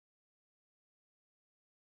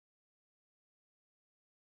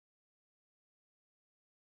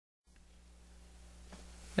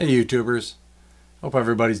Hey YouTubers, hope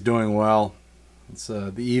everybody's doing well. It's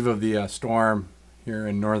the eve of the storm here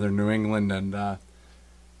in northern New England, and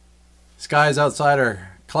skies outside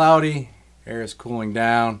are cloudy, air is cooling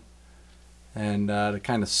down, and to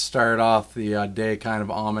kind of start off the day kind of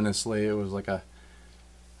ominously, it was like a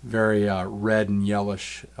very red and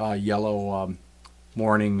yellow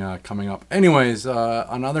morning coming up. Anyways,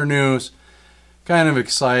 on other news, kind of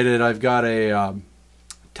excited. I've got a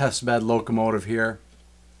test bed locomotive here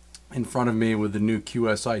in front of me with the new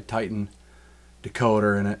QSI Titan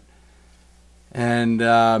decoder in it, and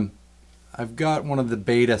I've got one of the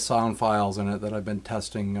beta sound files in it that I've been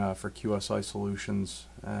testing for QSI solutions,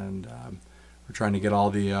 and we're trying to get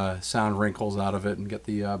all the sound wrinkles out of it and get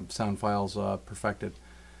the sound files perfected.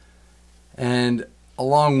 And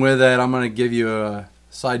along with it, I'm going to give you a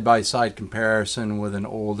side-by-side comparison with an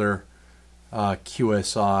older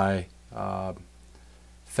QSI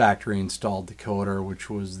factory installed decoder, which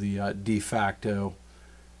was the de facto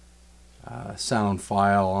sound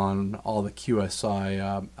file on all the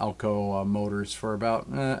QSI ALCO motors for about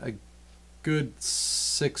a good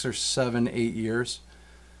 6 or 7, 8 years.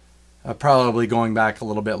 Probably going back a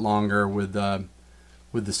little bit longer with the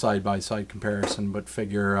side-by-side comparison, but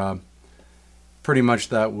figure pretty much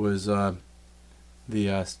that was the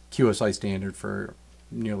QSI standard for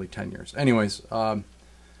nearly 10 years. Anyways,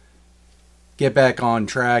 get back on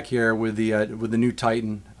track here with the new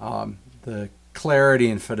Titan. The clarity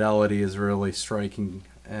and fidelity is really striking,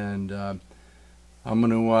 and I'm going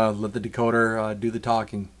to let the decoder do the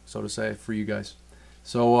talking, so to say, for you guys.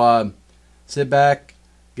 So sit back,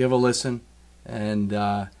 give a listen, and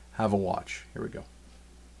have a watch. Here we go.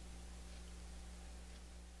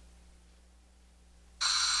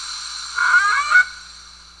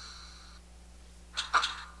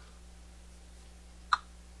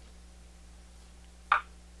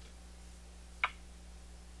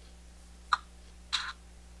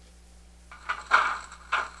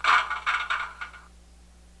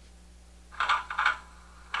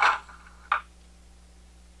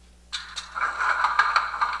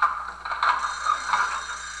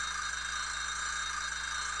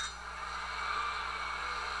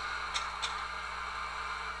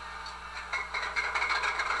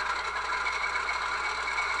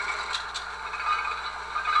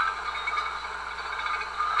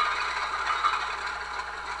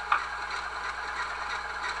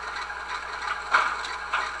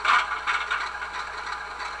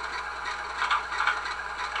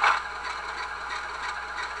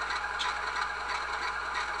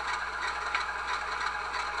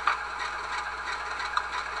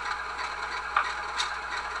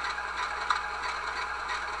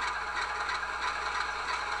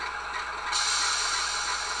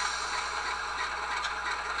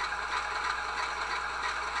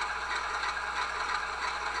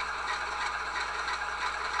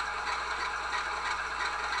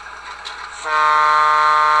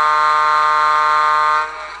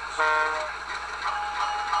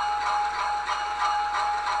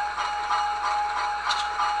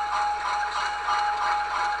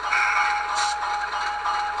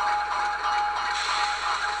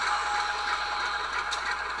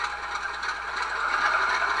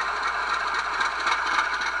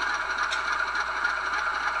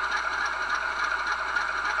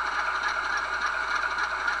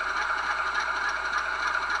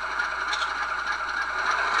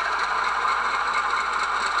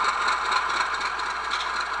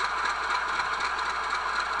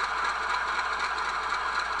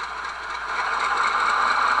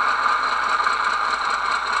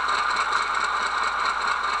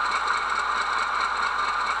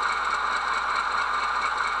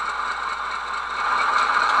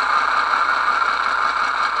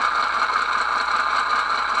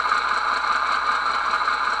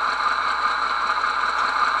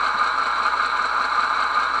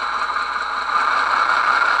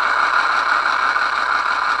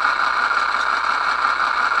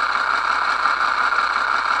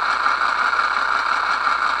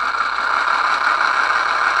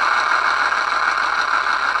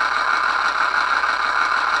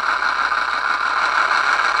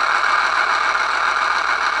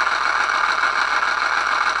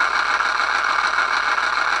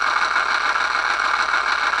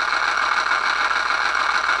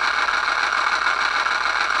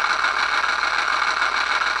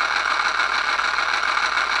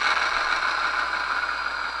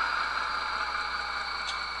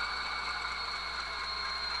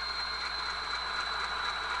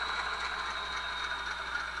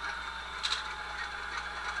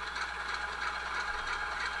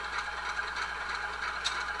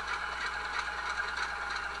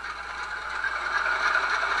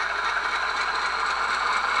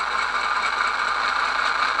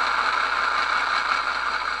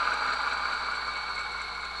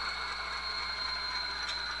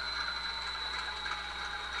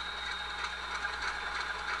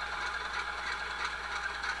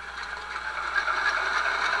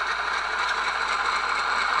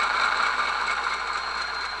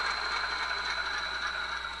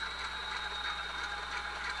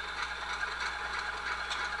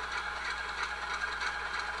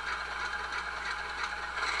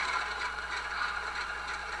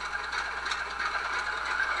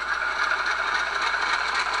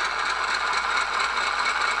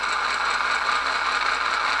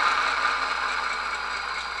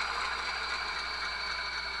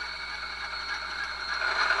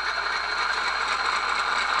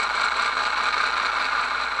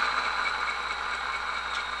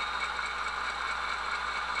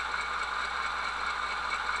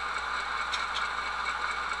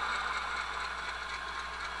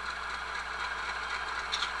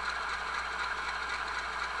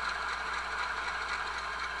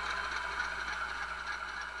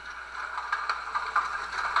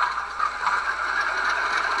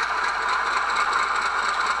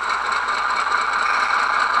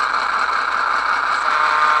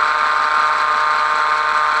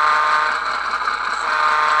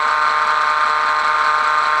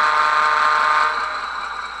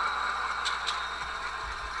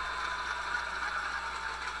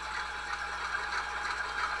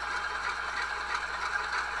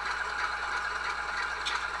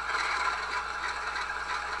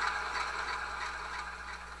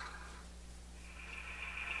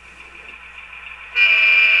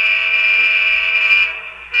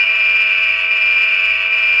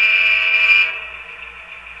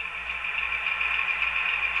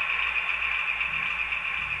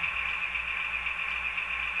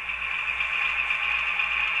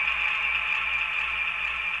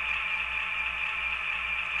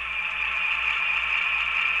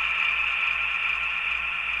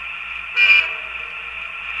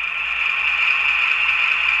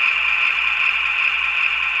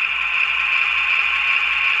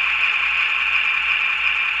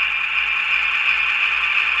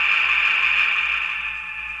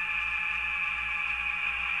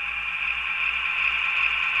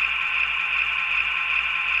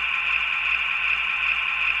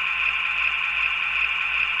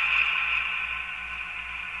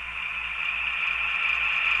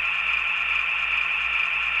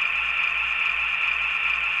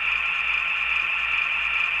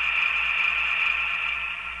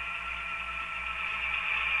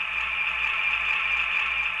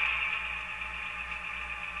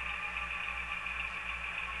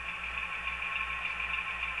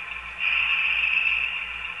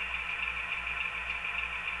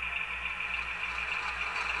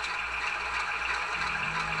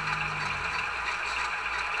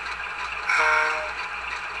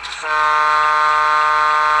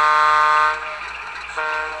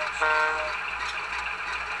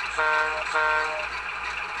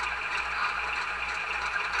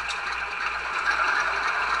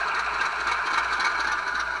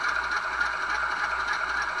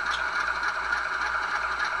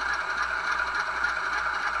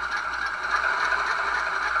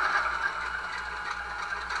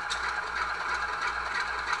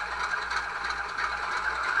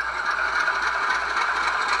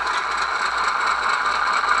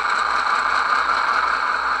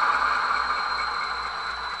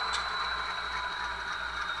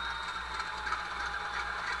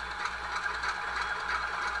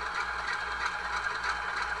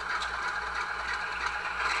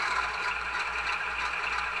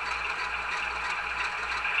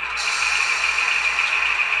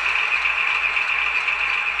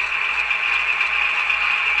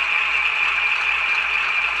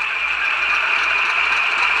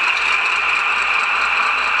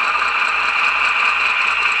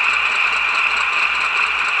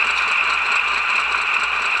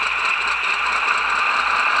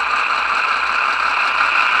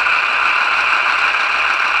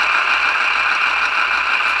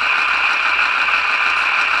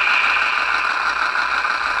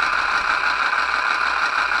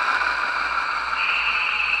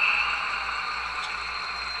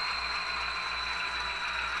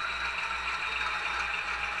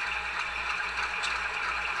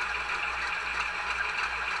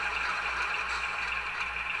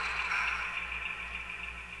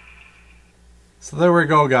 So there we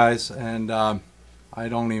go, guys, and I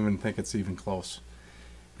don't even think it's even close.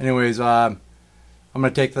 Anyways, I'm going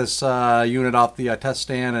to take this unit off the test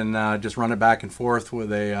stand and just run it back and forth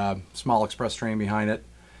with a small express train behind it.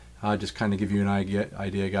 Just kind of give you an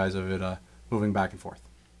idea, guys, of it moving back and forth.